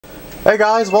Hey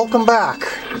guys, welcome back!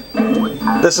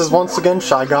 This is once again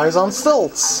Shy Guys on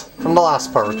Stilts from the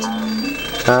last part.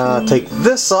 Take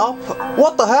this up.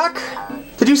 What the heck?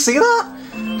 Did you see that?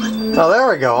 Oh, there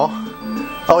we go.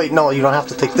 Oh wait, no, you don't have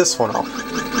to take this one up.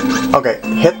 Okay,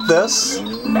 hit this.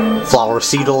 Flower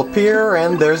seed will appear,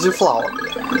 and there's your flower.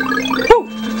 Woo!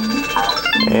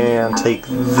 And take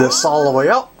this all the way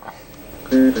up.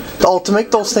 Oh, to make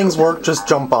those things work, just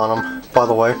jump on them, by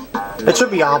the way. It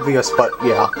should be obvious, but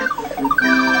yeah.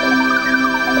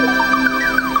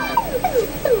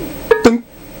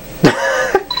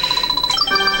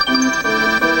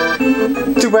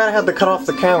 Too bad I had to cut off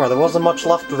the camera. There wasn't much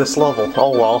left of this level. Oh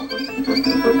well.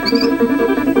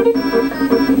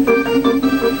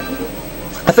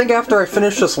 I think after I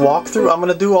finish this walkthrough, I'm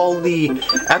gonna do all the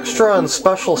extra and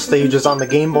special stages on the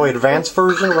Game Boy Advance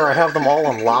version where I have them all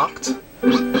unlocked.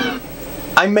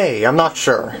 I may, I'm not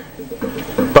sure.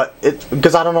 But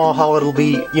because I don't know how it'll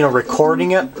be, you know,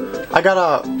 recording it. I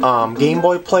got a Game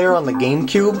Boy player on the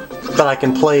GameCube that I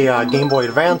can play Game Boy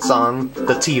Advance on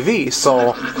the TV,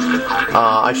 so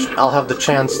I'll have the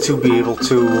chance to be able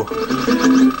to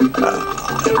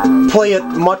play it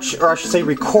much, or I should say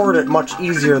record it much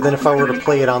easier than if I were to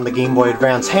play it on the Game Boy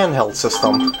Advance handheld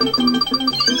system.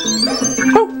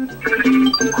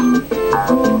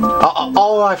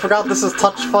 Oh, I forgot this is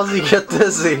Touch Fuzzy Get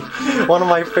Dizzy, one of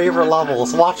my favorite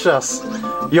levels. Watch this.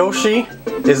 Yoshi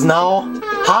is now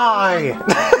high.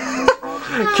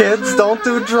 Kids, don't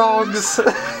do drugs.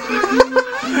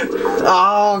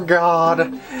 Oh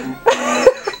god.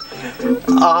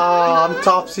 I'm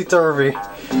topsy-turvy.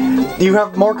 You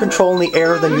have more control in the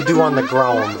air than you do on the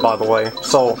ground, by the way.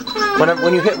 So,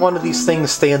 when you hit one of these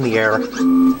things, stay in the air.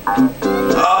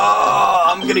 Oh,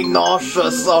 I'm getting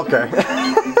nauseous. Okay.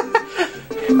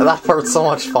 That part's so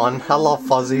much fun. I love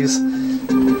fuzzies.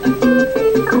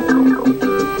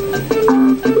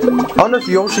 I wonder if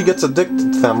Yoshi gets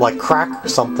addicted to them, like crack or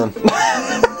something.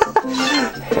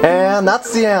 And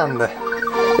that's the end.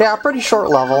 Yeah, pretty short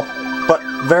level, but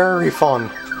very fun.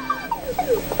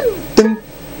 Ding.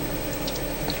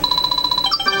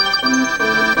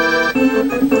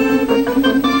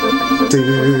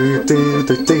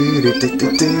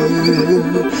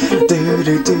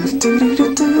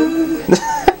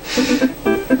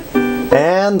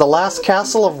 And the last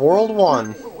castle of World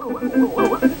 1.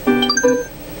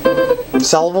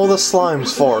 Salvo the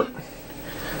Slimes Fort.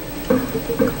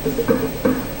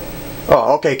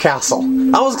 Oh, okay, castle.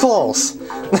 I was close!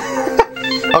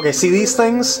 Okay, see these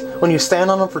things? When you stand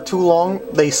on them for too long,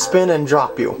 they spin and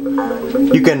drop you.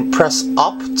 You can press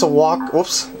up to walk...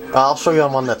 Whoops. I'll show you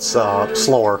on one that's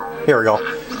slower. Here we go.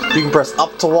 You can press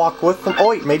up to walk with them. Oh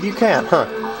wait, maybe you can't, huh?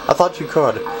 I thought you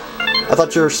could. I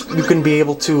thought you can be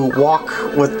able to walk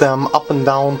with them up and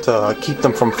down to keep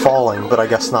them from falling, but I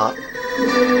guess not.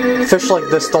 Fish like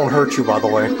this don't hurt you, by the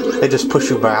way. They just push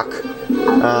you back.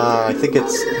 I think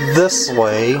it's this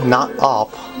way, not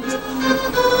up.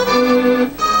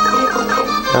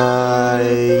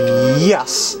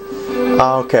 Yes.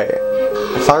 Okay.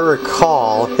 If I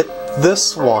recall, hit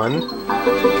this one.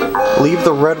 Leave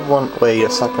the red one. Wait a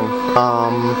second.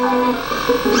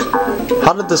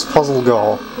 How did this puzzle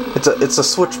go? It's a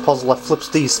switch puzzle that flips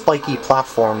these spiky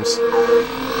platforms.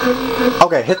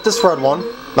 Okay, hit this red one.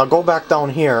 Now go back down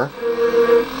here.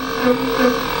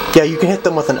 Yeah, you can hit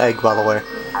them with an egg, by the way.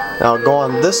 Now go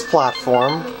on this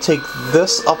platform, take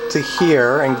this up to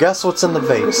here, and guess what's in the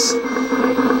vase?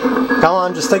 Come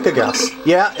on, just take a guess.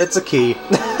 Yeah, it's a key.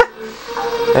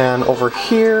 And over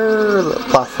here, the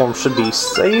platform should be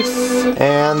safe,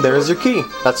 and there's your key.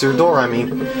 That's your door, I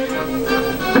mean.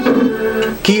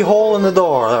 Keyhole in the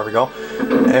door, there we go.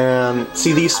 And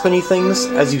see these spinny things?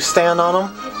 As you stand on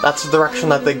them, that's the direction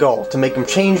that they go. To make them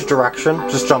change direction,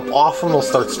 just jump off them, they'll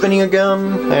start spinning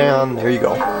again, and there you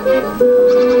go.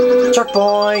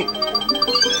 Checkpoint!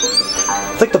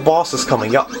 I think the boss is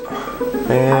coming up.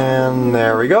 And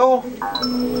there we go.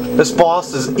 This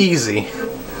boss is easy.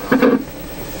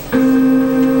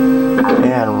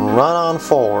 And run on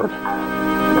forward.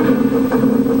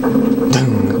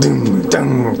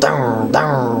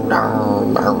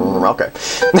 Okay.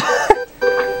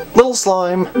 Little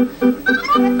slime.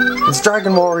 It's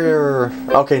Dragon Warrior.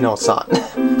 Okay, no, it's not.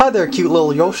 Hi there, cute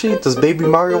little Yoshi. Does Baby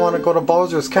Mario want to go to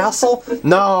Bowser's castle?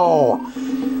 No!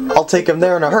 I'll take him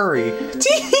there in a hurry.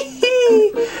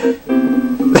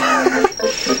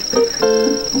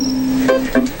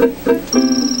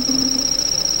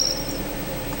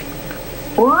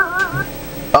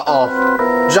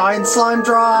 Uh-oh. Giant slime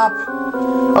drop!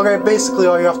 Okay, basically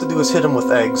all you have to do is hit him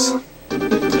with eggs.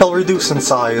 he'll reduce in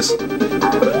size.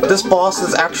 This boss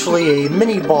is actually a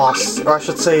mini-boss, or I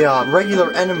should say a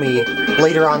regular enemy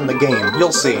later on in the game.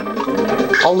 You'll see.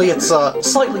 Only it's a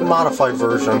slightly modified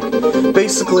version.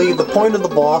 Basically, the point of the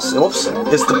boss,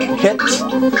 is to hit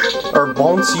or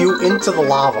bounce you into the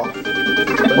lava.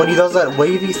 When he does that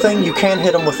wavy thing, you can't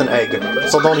hit him with an egg,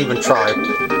 so don't even try.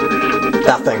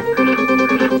 That thing.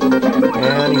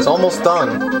 And he's almost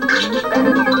done.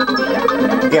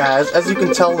 Yeah, as you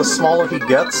can tell, the smaller he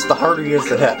gets, the harder he is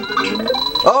to hit.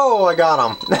 Oh, I got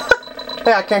him!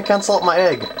 Hey, I can't cancel out my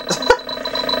egg.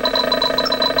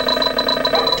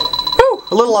 Woo!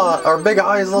 A little, our big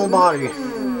eyes, little body.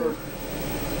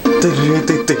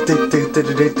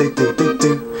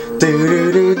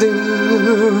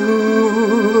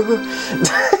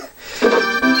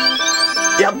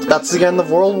 Yep, that's the end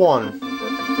of World 1.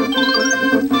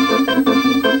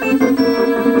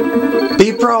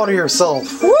 Be proud of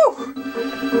yourself. Woo!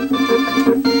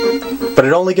 But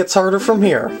it only gets harder from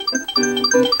here.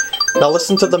 Now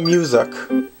listen to the music.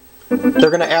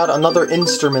 They're gonna add another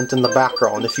instrument in the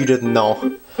background, if you didn't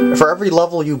know. For every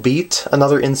level you beat,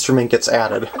 another instrument gets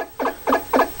added.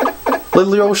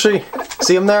 Little Yoshi,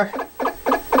 see him there?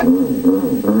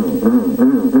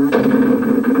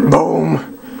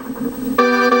 Boom!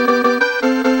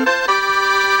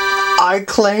 I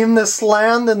claim this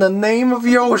land in the name of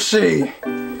Yoshi!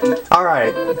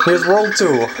 Alright, here's World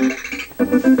 2.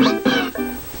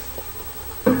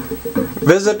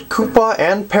 Visit Koopa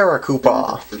and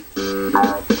Para-Koopa.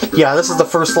 Yeah, this is the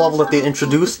first level that they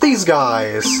introduced these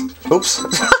guys. Oops,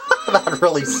 that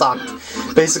really sucked.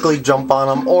 Basically jump on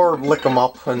them or lick them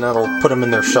up and that'll put them in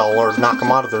their shell, or knock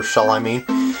them out of their shell, I mean.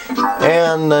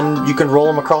 And then you can roll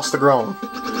them across the ground.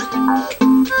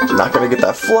 Not gonna get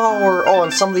that flower. Oh,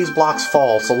 and some of these blocks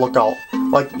fall, so look out.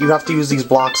 Like, you have to use these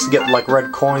blocks to get, like,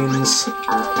 red coins.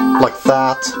 Like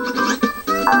that.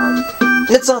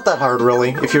 It's not that hard,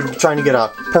 really, if you're trying to get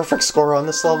a perfect score on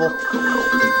this level.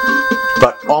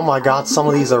 But, oh my god, some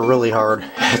of these are really hard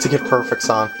to get perfects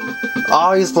on.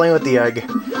 Oh, he's playing with the egg.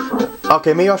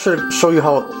 Okay, maybe I should show you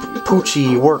how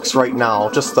Poochie works right now,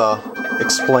 just to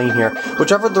explain here.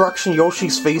 Whichever direction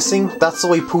Yoshi's facing, that's the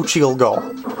way Poochie will go.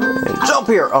 And jump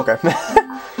here! Okay.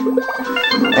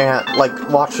 And, like,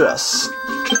 watch this.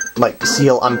 Like, see,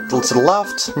 I'm to the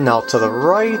left, now to the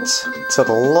right, to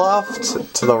the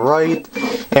left, to the right,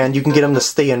 and you can get him to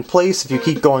stay in place if you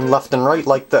keep going left and right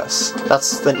like this.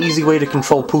 That's an easy way to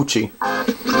control Poochie.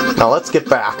 Now let's get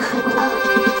back.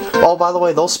 Oh, by the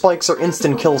way, those spikes are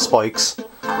instant kill spikes.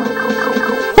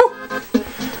 Woo!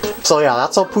 So yeah,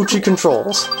 that's how Poochie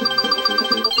controls.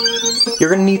 You're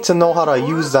gonna need to know how to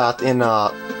use that in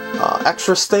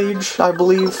extra stage, I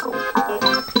believe.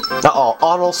 Uh-oh,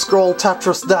 auto-scroll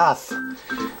Tetris death!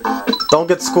 Don't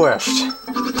get squished.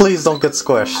 Please don't get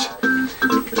squished.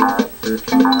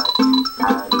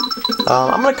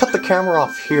 I'm gonna cut the camera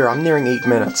off here. I'm nearing 8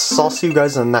 minutes, so I'll see you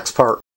guys in the next part.